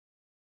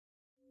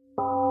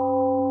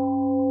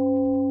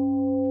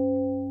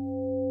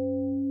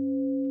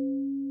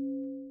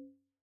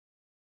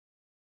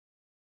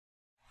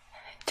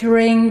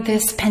During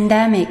this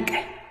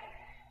pandemic,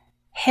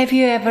 have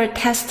you ever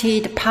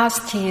tested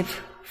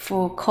positive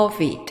for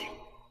COVID?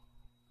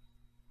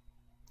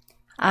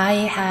 I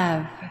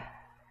have.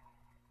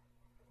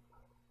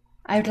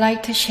 I would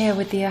like to share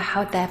with you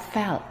how that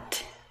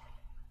felt.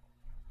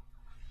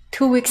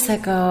 2 weeks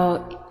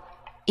ago,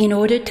 in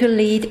order to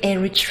lead a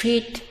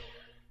retreat,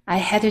 I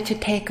had to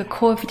take a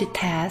COVID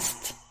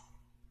test.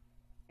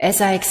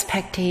 As I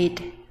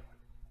expected,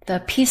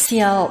 the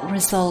PCR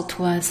result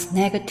was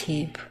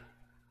negative,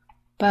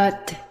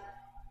 but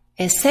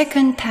a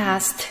second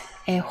test,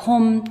 a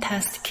home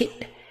test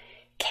kit,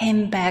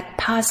 came back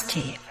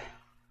positive.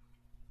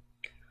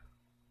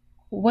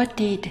 What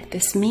did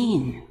this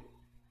mean?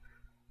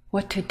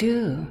 What to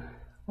do?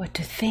 What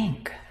to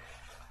think?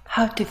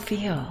 How to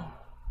feel?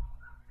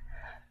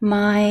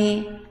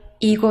 My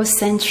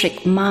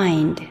egocentric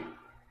mind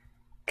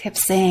kept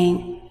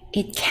saying,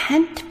 it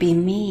can't be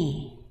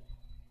me.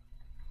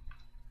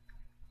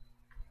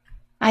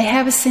 I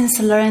have since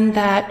learned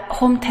that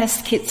home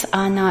test kits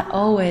are not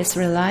always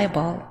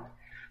reliable,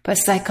 but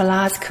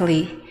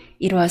psychologically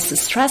it was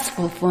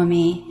stressful for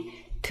me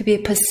to be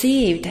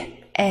perceived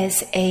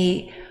as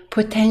a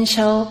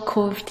potential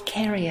COVID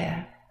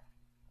carrier.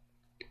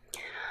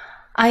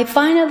 I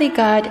finally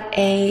got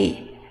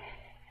a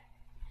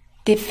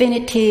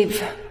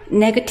definitive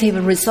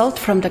negative result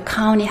from the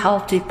county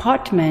health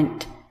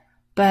department,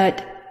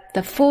 but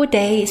the 4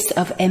 days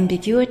of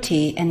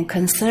ambiguity and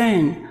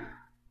concern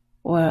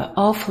were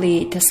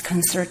awfully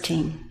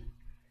disconcerting.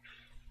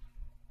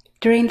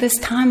 During this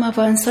time of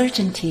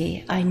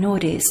uncertainty, I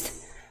noticed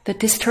the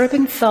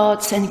disturbing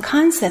thoughts and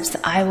concepts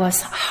I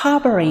was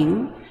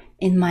harboring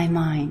in my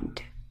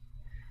mind.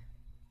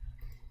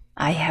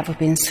 I have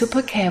been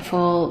super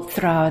careful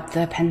throughout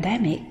the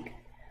pandemic.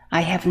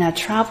 I have not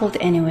traveled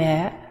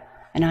anywhere,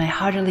 and I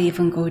hardly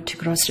even go to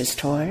grocery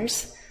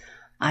stores.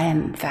 I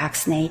am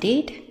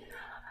vaccinated,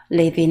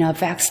 live in a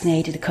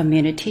vaccinated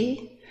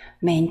community,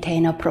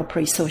 maintain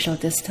appropriate social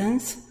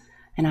distance,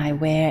 and I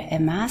wear a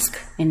mask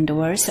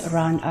indoors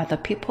around other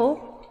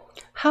people.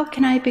 How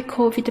can I be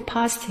COVID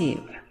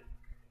positive?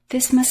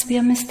 This must be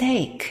a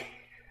mistake.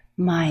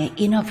 My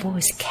inner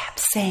voice kept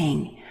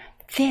saying,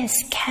 this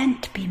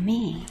can't be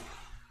me.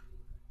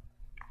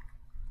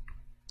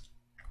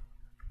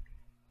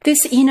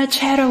 This inner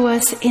chatter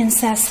was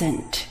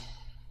incessant.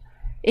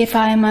 If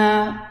I'm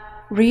a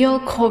real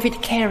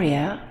COVID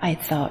carrier, I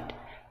thought,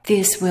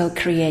 this will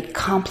create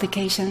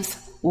complications,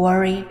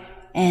 worry,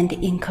 and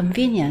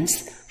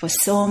inconvenience for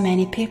so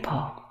many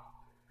people.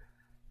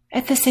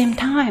 At the same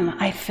time,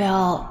 I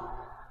felt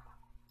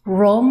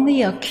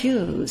wrongly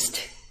accused.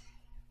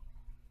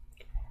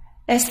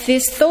 As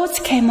these thoughts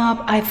came up,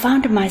 I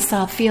found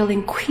myself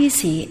feeling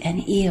queasy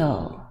and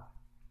ill.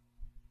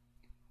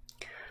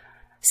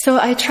 So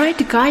I tried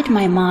to guide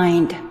my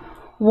mind.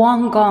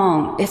 Wang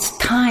Gong, it's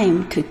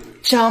time to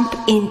jump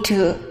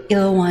into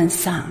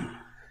Ilwansang,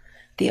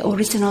 the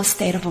original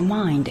state of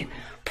mind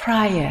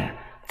prior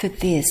to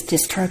this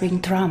disturbing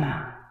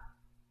drama.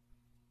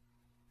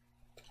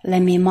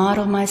 Let me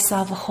model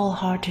myself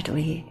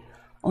wholeheartedly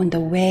on the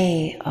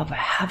way of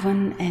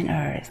heaven and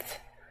earth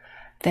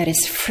that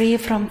is free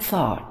from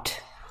thought,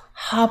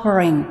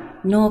 harboring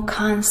no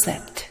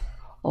concept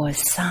or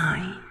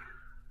sign.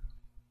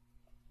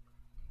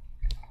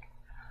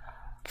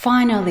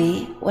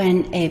 Finally,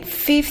 when a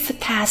 5th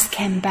test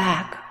came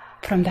back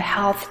from the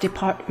health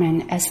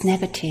department as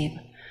negative,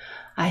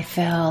 I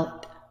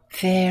felt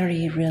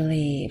very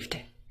relieved.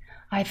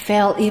 I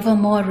felt even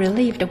more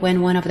relieved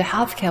when one of the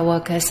healthcare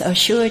workers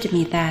assured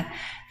me that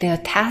their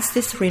test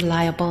is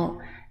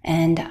reliable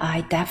and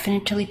I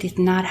definitely did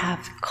not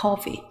have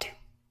COVID.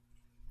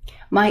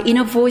 My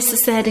inner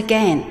voice said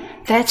again,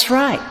 that's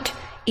right,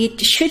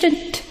 it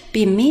shouldn't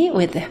be me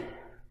with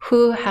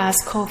who has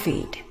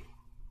COVID.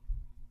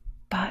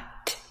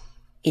 But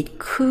it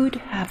could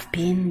have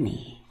been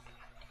me.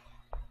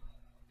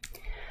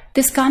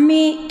 This got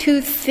me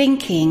to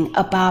thinking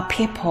about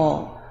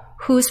people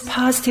whose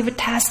positive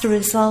test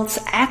results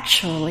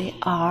actually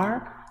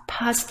are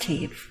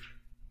positive.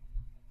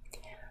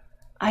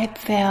 I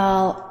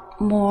felt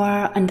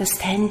more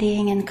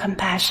understanding and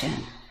compassion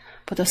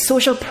for the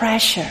social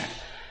pressure,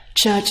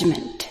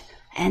 judgment,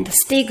 and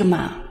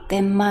stigma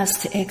they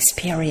must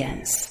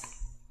experience.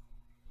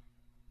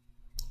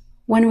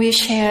 When we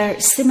share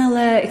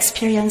similar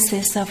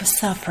experiences of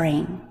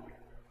suffering,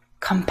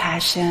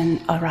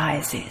 compassion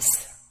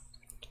arises.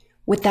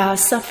 Without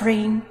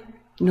suffering,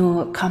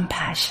 no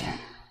compassion.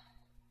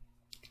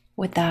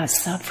 Without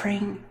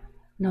suffering,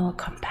 no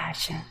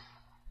compassion.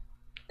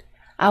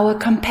 Our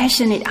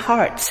compassionate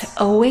hearts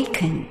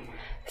awaken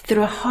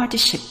through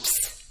hardships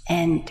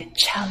and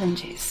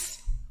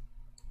challenges.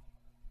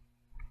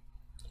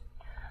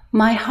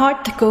 My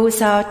heart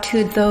goes out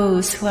to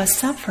those who are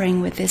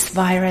suffering with this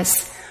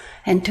virus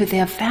and to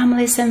their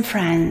families and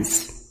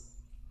friends.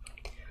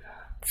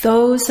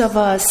 Those of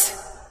us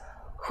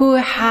who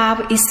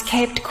have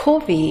escaped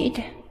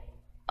COVID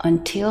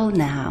until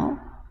now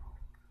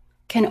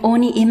can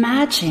only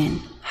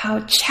imagine how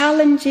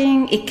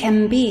challenging it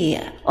can be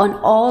on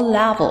all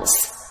levels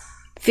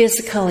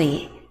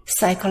physically,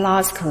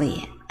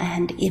 psychologically,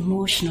 and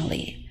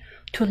emotionally,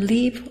 to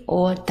live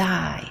or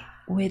die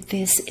with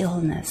this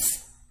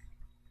illness.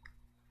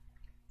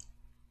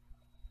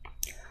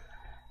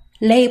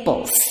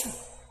 Labels.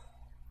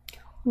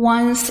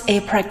 Once a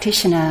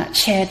practitioner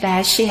shared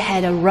that she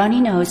had a runny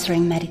nose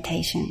during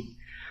meditation.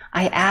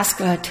 I asked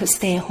her to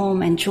stay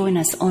home and join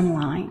us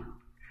online.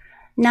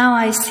 Now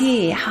I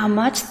see how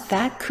much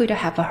that could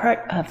have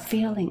hurt her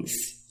feelings.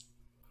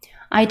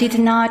 I did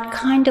not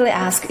kindly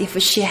ask if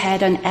she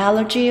had an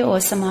allergy or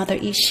some other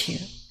issue.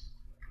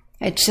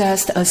 I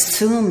just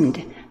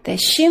assumed that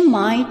she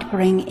might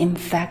bring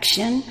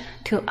infection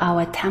to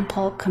our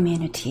temple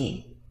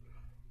community.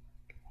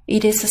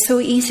 It is so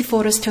easy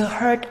for us to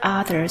hurt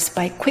others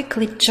by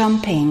quickly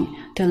jumping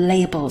to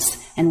labels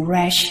and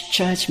rash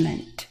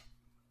judgment.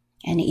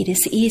 And it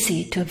is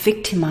easy to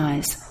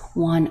victimize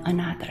one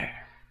another.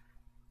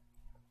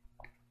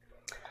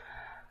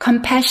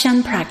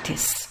 Compassion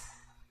practice.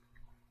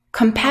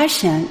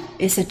 Compassion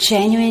is a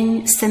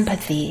genuine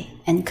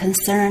sympathy and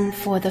concern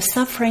for the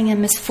suffering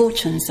and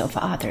misfortunes of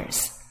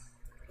others.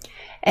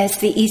 As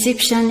the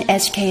Egyptian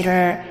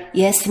educator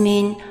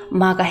Yasmin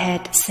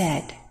Mogahed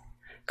said,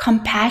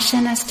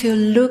 compassion is to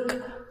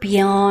look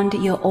beyond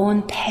your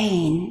own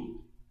pain,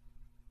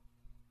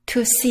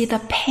 to see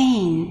the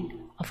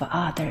pain of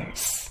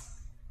others.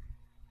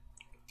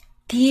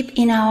 Deep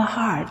in our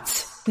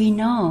hearts, we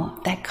know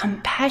that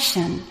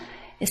compassion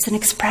is an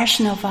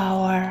expression of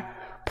our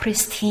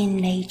pristine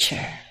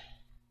nature.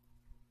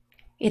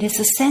 It is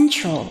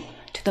essential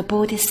to the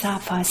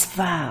Bodhisattva's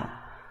vow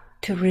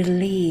to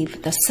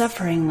relieve the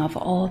suffering of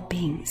all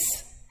beings.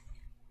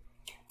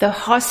 The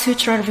Heart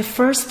Sutra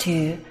refers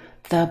to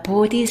the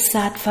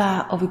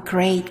Bodhisattva of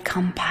great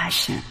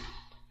compassion.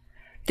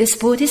 This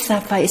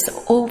Bodhisattva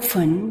is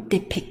often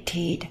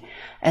depicted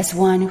as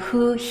one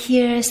who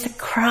hears the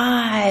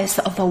cries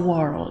of the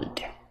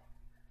world.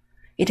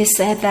 It is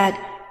said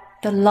that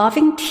the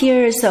loving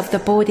tears of the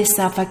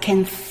Bodhisattva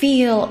can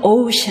fill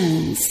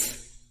oceans.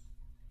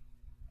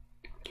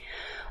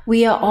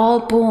 We are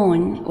all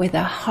born with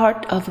a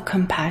heart of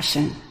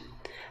compassion,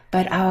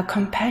 but our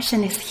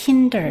compassion is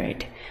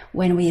hindered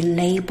when we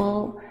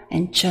label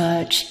and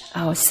judge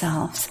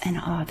ourselves and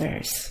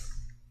others.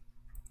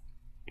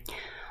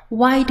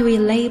 Why do we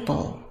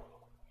label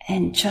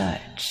and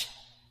judge?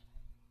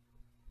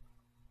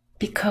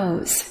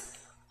 Because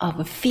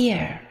of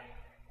fear,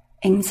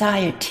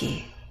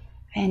 anxiety,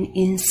 and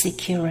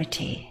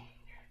insecurity,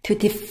 to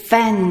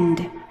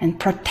defend and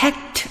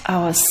protect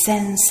our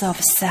sense of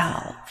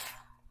self.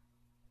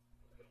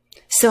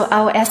 So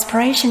our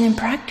aspiration in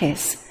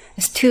practice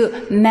is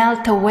to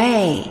melt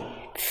away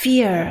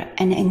fear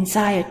and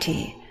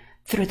anxiety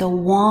through the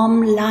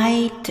warm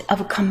light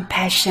of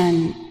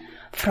compassion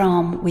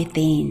from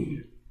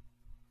within.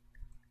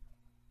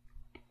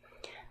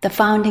 The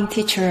founding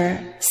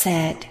teacher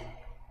said,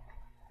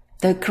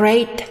 "The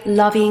great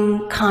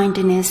loving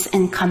kindness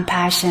and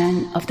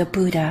compassion of the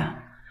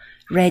Buddha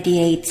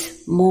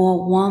radiates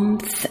more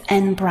warmth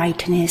and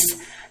brightness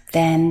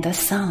than the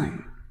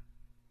sun.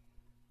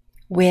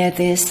 Where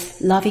this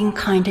loving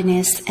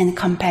kindness and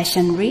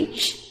compassion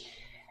reach,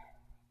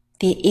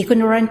 the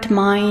ignorant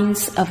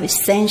minds of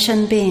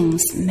sentient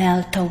beings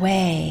melt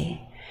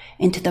away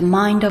into the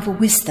mind of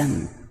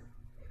wisdom.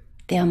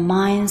 Their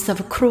minds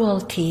of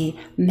cruelty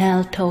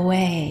melt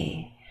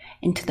away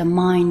into the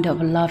mind of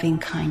loving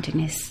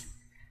kindness.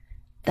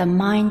 The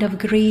mind of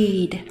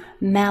greed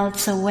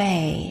melts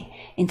away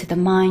into the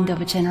mind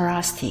of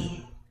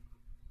generosity.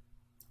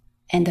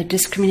 And the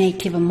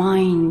discriminative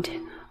mind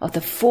of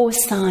the four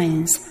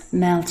signs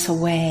melts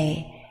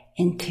away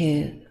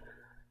into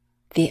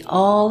the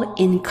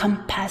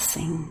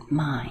all-encompassing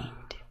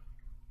mind."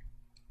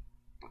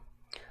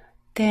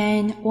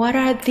 Then what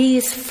are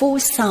these four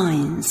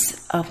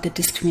signs of the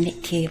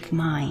discriminative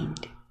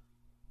mind?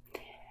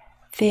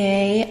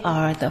 They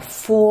are the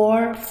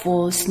four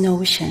false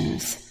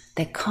notions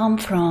that come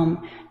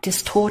from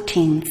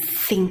distorting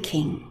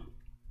thinking.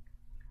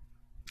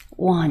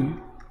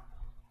 1.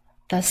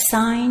 The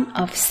sign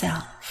of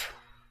self.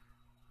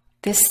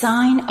 This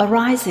sign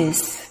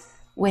arises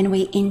when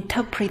we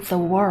interpret the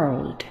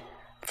world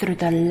through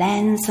the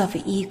lens of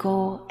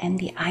ego and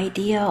the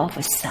idea of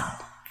a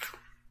self.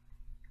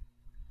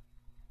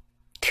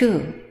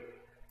 2.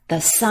 The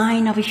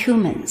sign of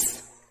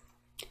humans.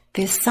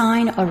 This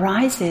sign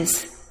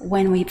arises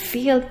when we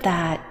feel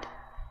that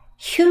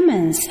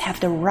humans have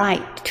the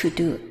right to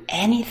do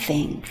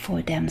anything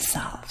for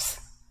themselves.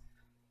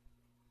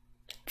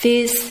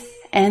 This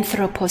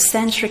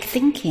anthropocentric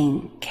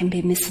thinking can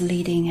be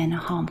misleading and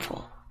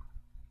harmful.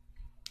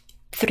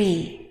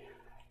 3.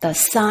 The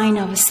sign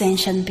of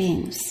sentient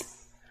beings.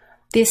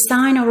 This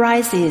sign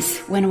arises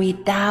when we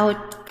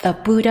doubt the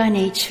Buddha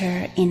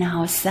nature in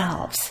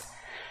ourselves,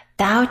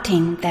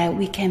 doubting that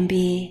we can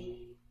be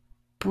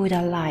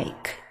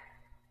Buddha-like,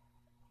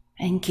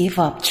 and give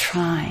up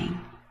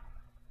trying.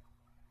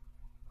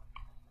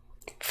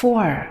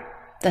 4.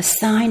 The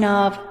sign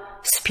of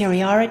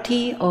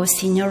superiority or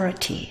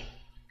seniority.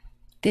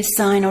 This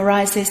sign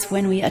arises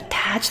when we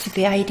attach to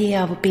the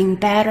idea of being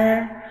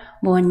better,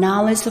 more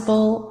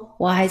knowledgeable,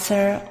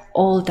 wiser,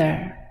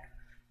 older,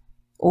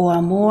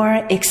 or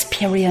more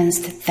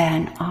experienced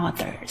than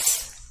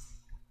others.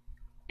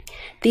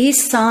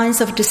 These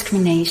signs of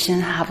discrimination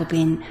have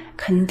been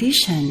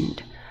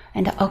conditioned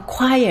and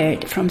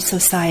acquired from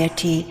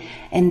society,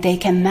 and they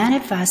can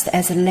manifest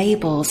as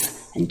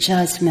labels and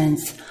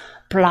judgments,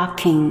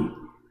 blocking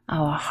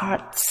our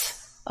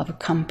hearts of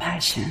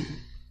compassion.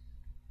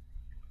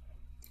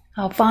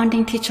 Our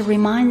founding teacher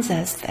reminds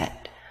us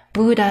that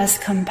Buddha's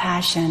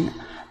compassion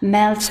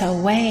melts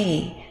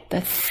away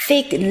the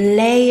thick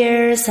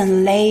layers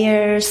and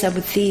layers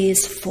of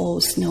these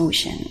false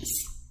notions.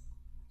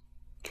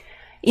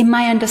 In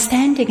my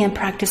understanding and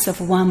practice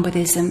of Won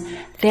Buddhism,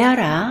 there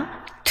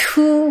are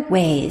two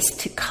ways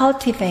to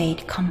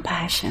cultivate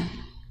compassion.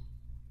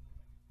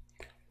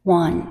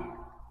 1.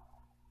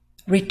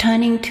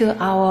 Returning to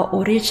our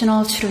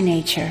original true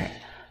nature,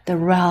 the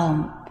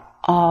realm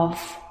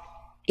of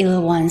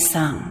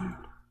Il-Wan-Sang,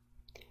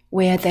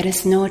 where there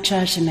is no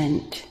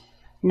judgment,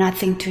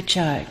 nothing to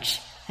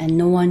judge, and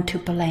no one to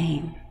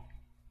blame.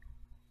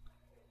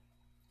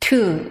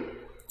 2.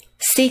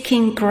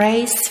 Seeking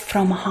grace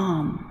from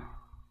harm.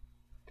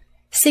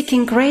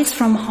 Seeking grace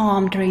from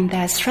harm during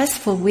that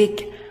stressful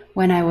week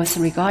when I was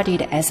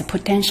regarded as a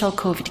potential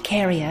COVID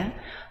carrier,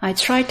 I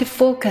tried to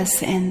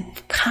focus and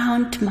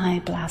count my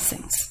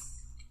blessings.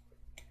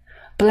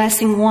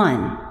 Blessing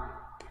 1.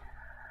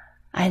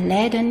 I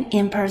led an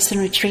in-person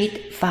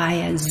retreat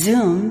via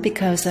Zoom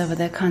because of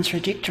the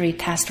contradictory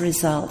test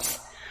results.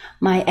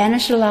 My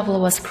energy level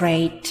was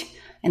great,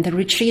 and the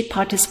retreat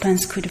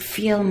participants could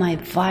feel my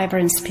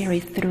vibrant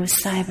spirit through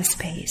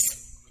cyberspace.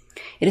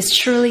 It is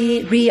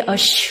truly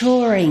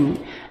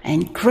reassuring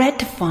and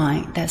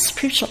gratifying that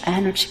spiritual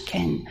energy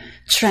can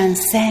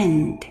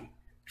transcend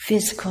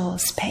physical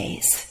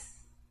space,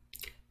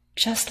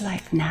 just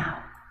like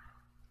now.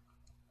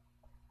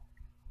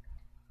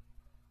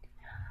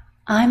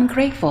 I'm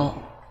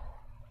grateful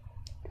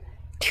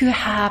to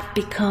have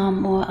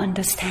become more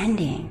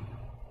understanding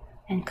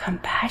and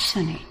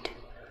compassionate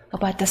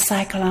about the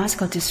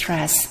psychological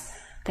distress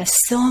that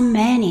so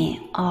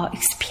many are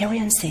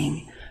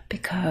experiencing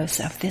because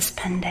of this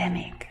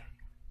pandemic.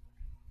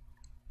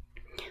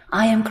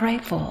 I am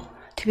grateful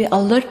to be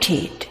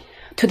alerted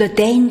to the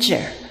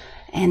danger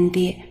and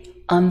the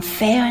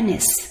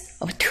unfairness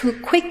of too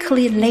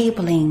quickly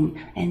labeling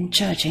and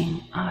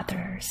judging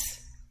others.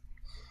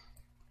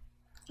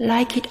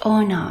 Like it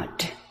or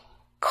not,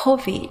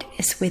 COVID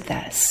is with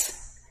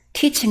us,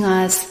 teaching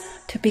us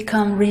to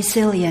become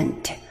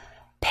resilient,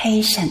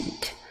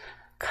 patient,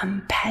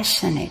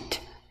 compassionate,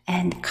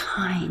 and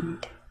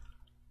kind.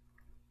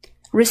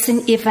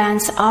 Recent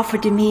events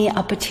offered me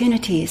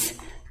opportunities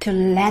to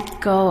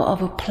let go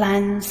of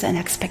plans and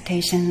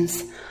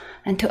expectations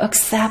and to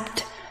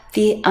accept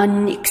the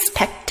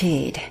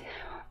unexpected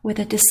with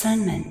a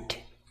discernment,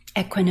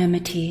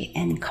 equanimity,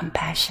 and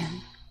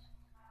compassion.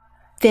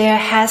 There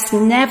has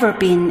never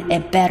been a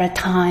better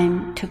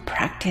time to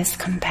practice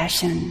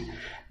compassion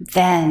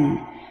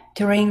than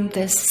during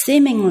this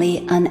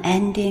seemingly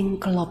unending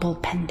global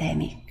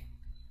pandemic.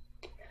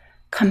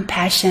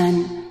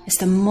 Compassion is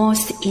the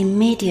most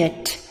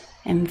immediate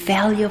and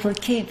valuable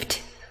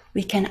gift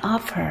we can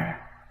offer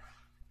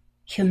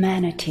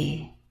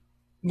humanity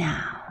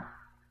now.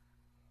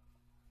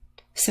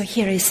 So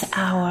here is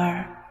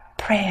our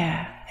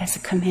prayer as a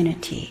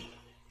community.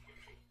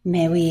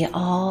 May we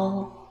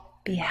all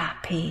be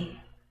happy.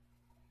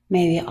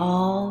 May we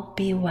all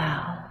be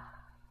well.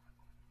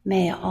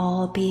 May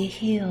all be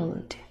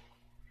healed.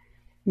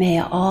 May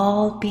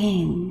all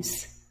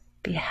beings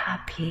be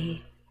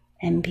happy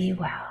and be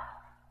well.